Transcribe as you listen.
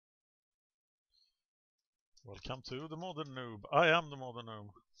Welcome to the Modern Noob. I am the Modern Noob.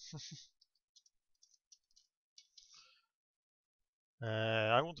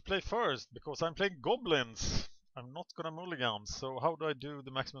 I want to play first because I'm playing Goblins. I'm not gonna mulligan, so how do I do the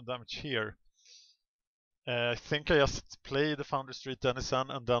maximum damage here? I think I just play the Foundry Street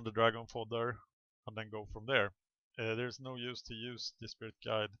Denizen and then the Dragon Fodder and then go from there. There's no use to use the Spirit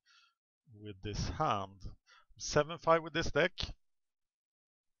Guide with this hand. 7-5 with this deck.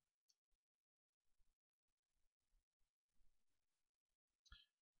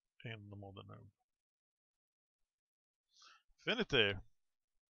 In the Modern Noob. Affinity.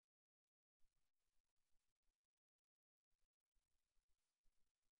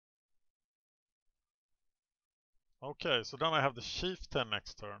 Okay, so then I have the Chieftain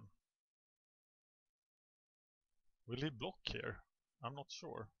next turn. Will he block here? I'm not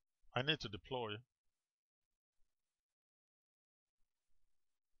sure. I need to deploy.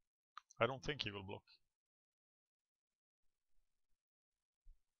 I don't think he will block.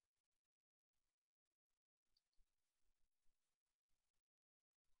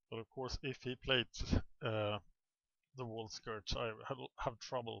 But of course, if he played the Wall Scourge, I have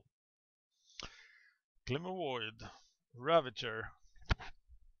trouble. Glimmer Void, Ravager.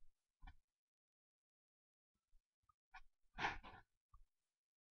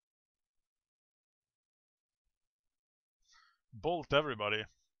 Bolt everybody.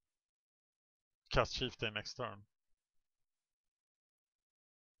 Cast Chieftain next turn.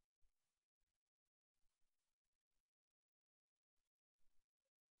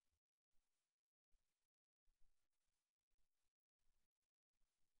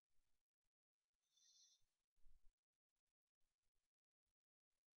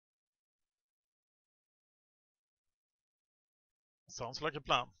 Sounds like a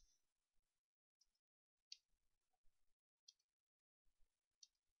plan.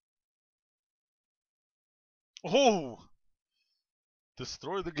 Oh!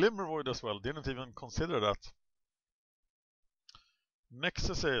 Destroy the Glimmer Void as well. Didn't even consider that.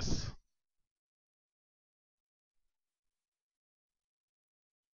 Nexus is.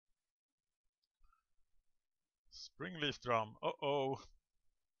 Springleaf Drum. Uh-oh.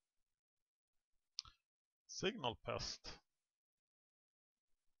 Signal Pest.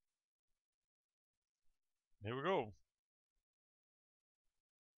 Here we go.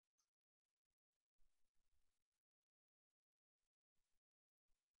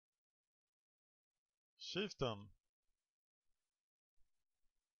 Chieftain.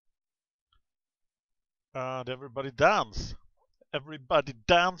 And everybody dance. Everybody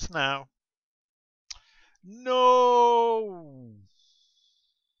dance now. No!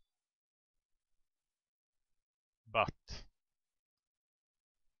 But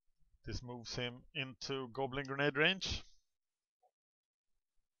this moves him into Goblin Grenade range.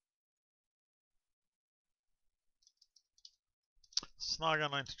 Snaga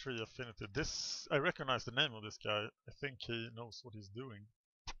 93 Affinity. This, I recognize the name of this guy. I think he knows what he's doing.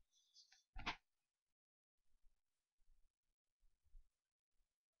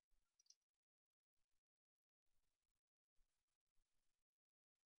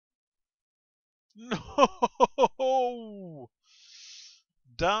 No!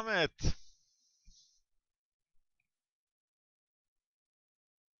 Damn it!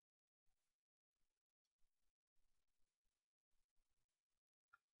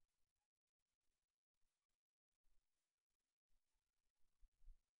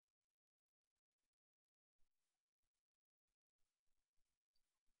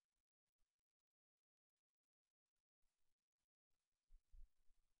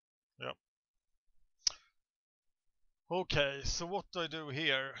 Yep. Okay, so what do I do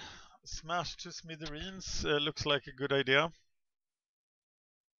here? Smash to smithereens looks like a good idea.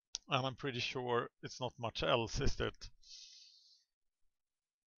 And I'm pretty sure it's not much else, is it?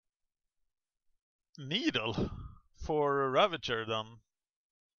 Needle for Ravager then.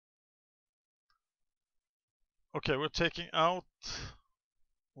 Okay, we're taking out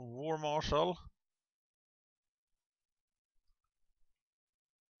War Marshal.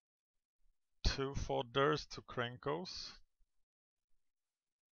 Two fodders, two Krenkos.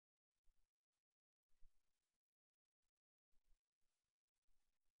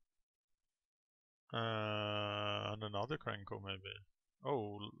 And another Krenko maybe.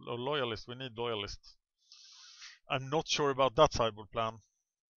 Oh, a loyalist. We need loyalists. I'm not sure about that sideboard plan.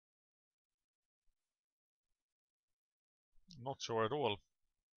 Not sure at all.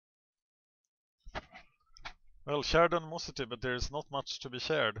 Well, shared animosity, but there's not much to be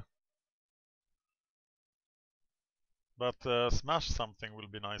shared. But smash something will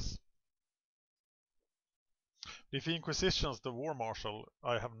be nice. If he inquisitions the War Marshal,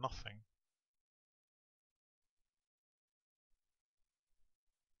 I have nothing.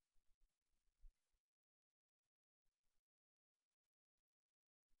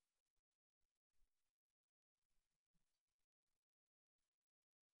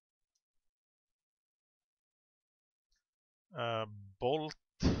 Bolt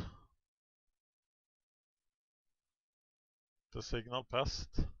the Signal Pest.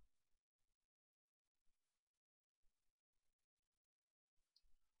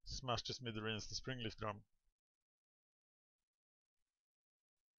 Smash the Smithereens, the Springleaf Drum.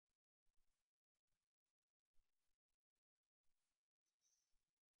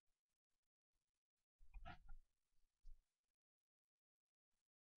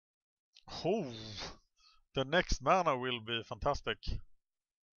 Oh, the next mana will be fantastic.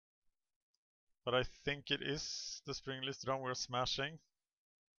 But I think it is the Springleaf Drum we're smashing.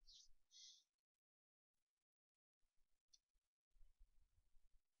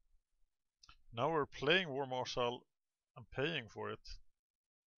 Now we're playing War Marshal and paying for it.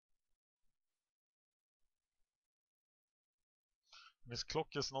 His clock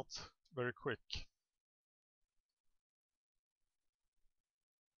is not very quick.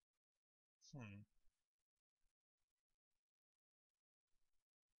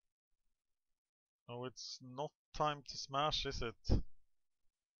 No, it's not time to smash, is it?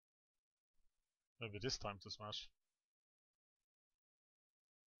 Maybe it is time to smash.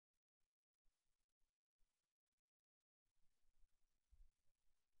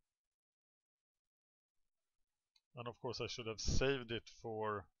 And of course I should have saved it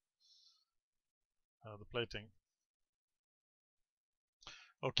for the plating.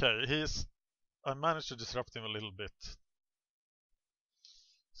 Okay, I managed to disrupt him a little bit.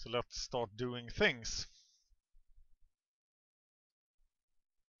 So let's start doing things.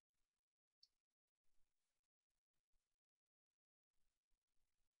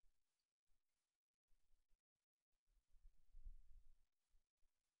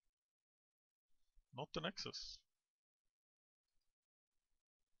 Not the Nexus.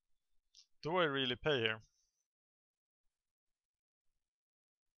 Do I really pay here?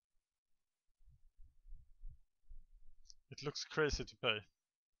 It looks crazy to pay.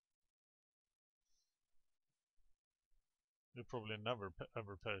 You probably never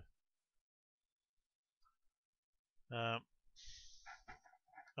ever pay. And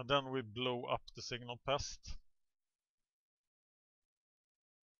then we blow up the Signal Pest.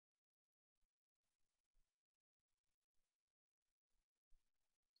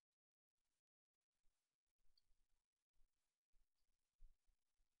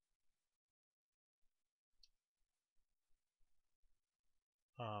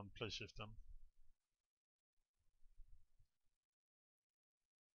 And play Chieftain.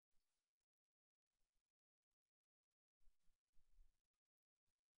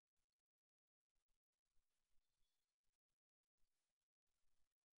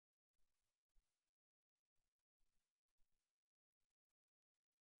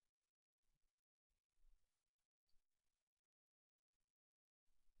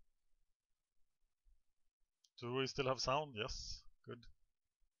 Do we still have sound? Yes. Good.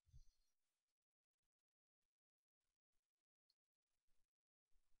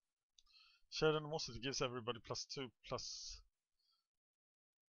 Shared Animosity gives everybody +2 plus...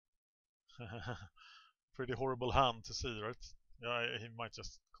 Pretty horrible hand to see, right? Yeah, he might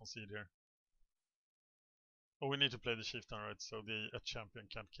just concede here. Oh, we need to play the Chieftain, right? So the champion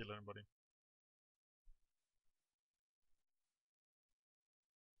can't kill anybody.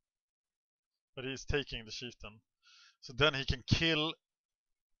 But he's taking the Chieftain. So then he can kill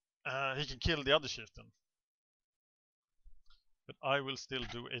the other Chieftain. But I will still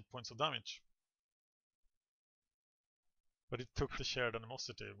do 8 points of damage. But it took the Shared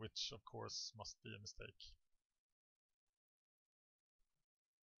Animosity, which of course must be a mistake.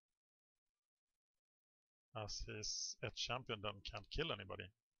 As his champion then can't kill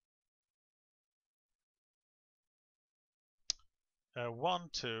anybody. 1,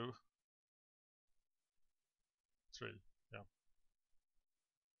 2, 3, yeah.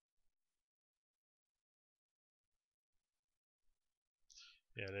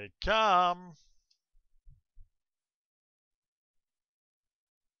 Here they come!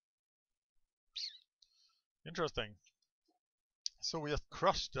 Interesting. So we have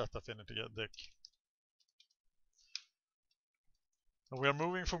crushed that Affinity deck. And we are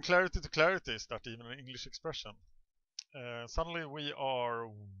moving from clarity to clarity. Is that even an English expression? Suddenly we are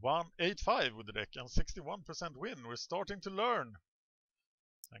 185 with the deck and 61% win. We're starting to learn.